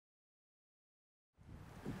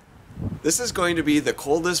This is going to be the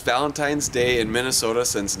coldest Valentine's Day in Minnesota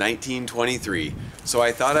since 1923, so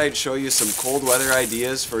I thought I'd show you some cold weather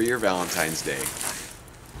ideas for your Valentine's Day.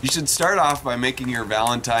 You should start off by making your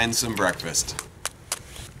Valentine some breakfast.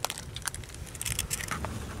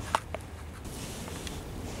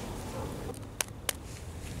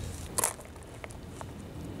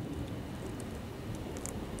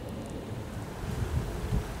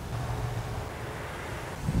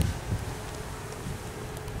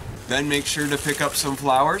 Then make sure to pick up some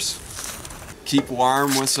flowers. Keep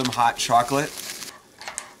warm with some hot chocolate.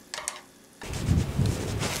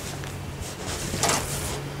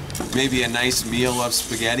 Maybe a nice meal of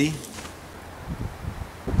spaghetti.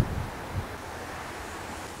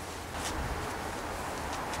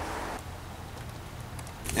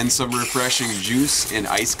 And some refreshing juice in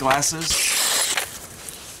ice glasses.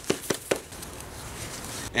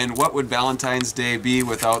 And what would Valentine's Day be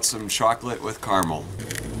without some chocolate with caramel?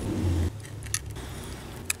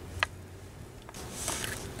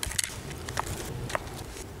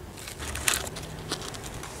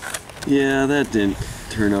 Yeah, that didn't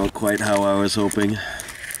turn out quite how I was hoping.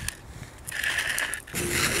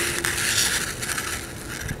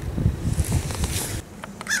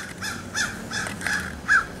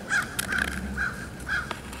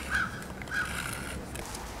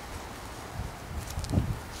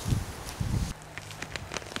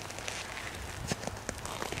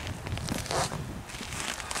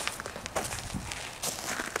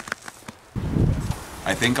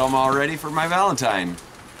 I think I'm all ready for my Valentine.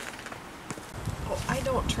 I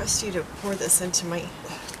don't trust you to pour this into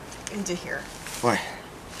here. Why?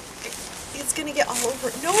 It's gonna get all over.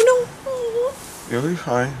 No, no. Oh. You'll be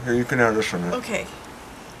fine. Here, you can have this one. Okay.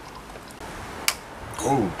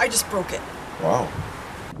 Oh. I just broke it. Wow.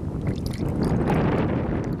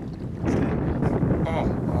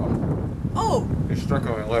 Oh. Oh. It's stuck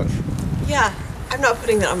on my lips. Yeah. I'm not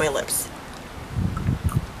putting that on my lips.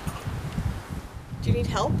 Do you need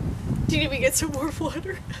help? Do you need me to get some more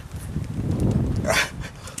water?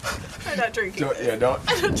 I'm not drinking this. Yeah, don't.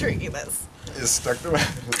 I'm not drinking this. It's stuck to my,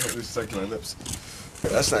 it's stuck to my lips.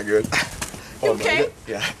 That's not good. You okay?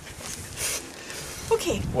 Yeah.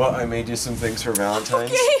 Okay. Well, I made you some things for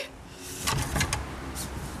Valentine's. Okay.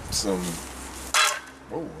 Some,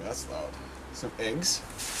 oh, that's loud. Some eggs.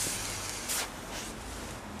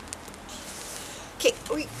 Okay.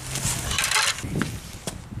 Wait.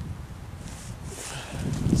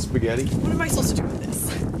 Spaghetti. What am I supposed to do with this?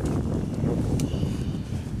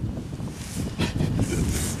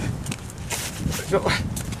 No,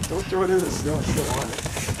 don't throw it in this. No, you don't want it.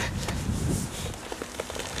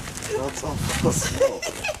 No, it's all slow.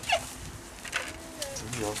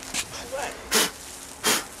 What?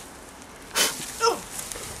 Oh.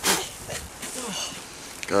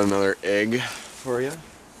 Got another egg for you.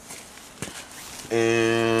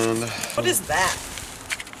 And What is that?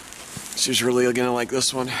 she's really gonna like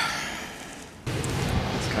this one.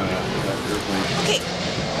 It's kind of Okay.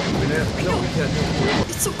 I know. We can't do it.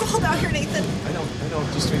 It's so cold out here, Nathan. I know.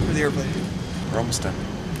 Just wait for the airplane. We're almost done.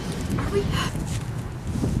 Are we?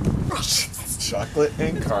 Chocolate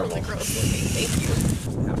and It's caramel. really gross looking. Thank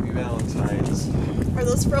you. Happy Valentine's. Are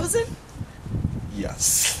those frozen?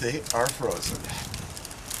 Yes, they are frozen.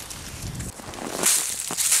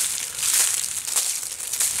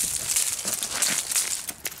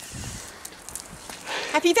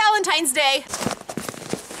 Happy Valentine's Day!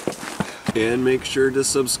 And make sure to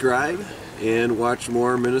subscribe and watch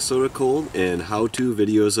more Minnesota Cold and how-to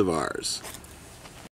videos of ours.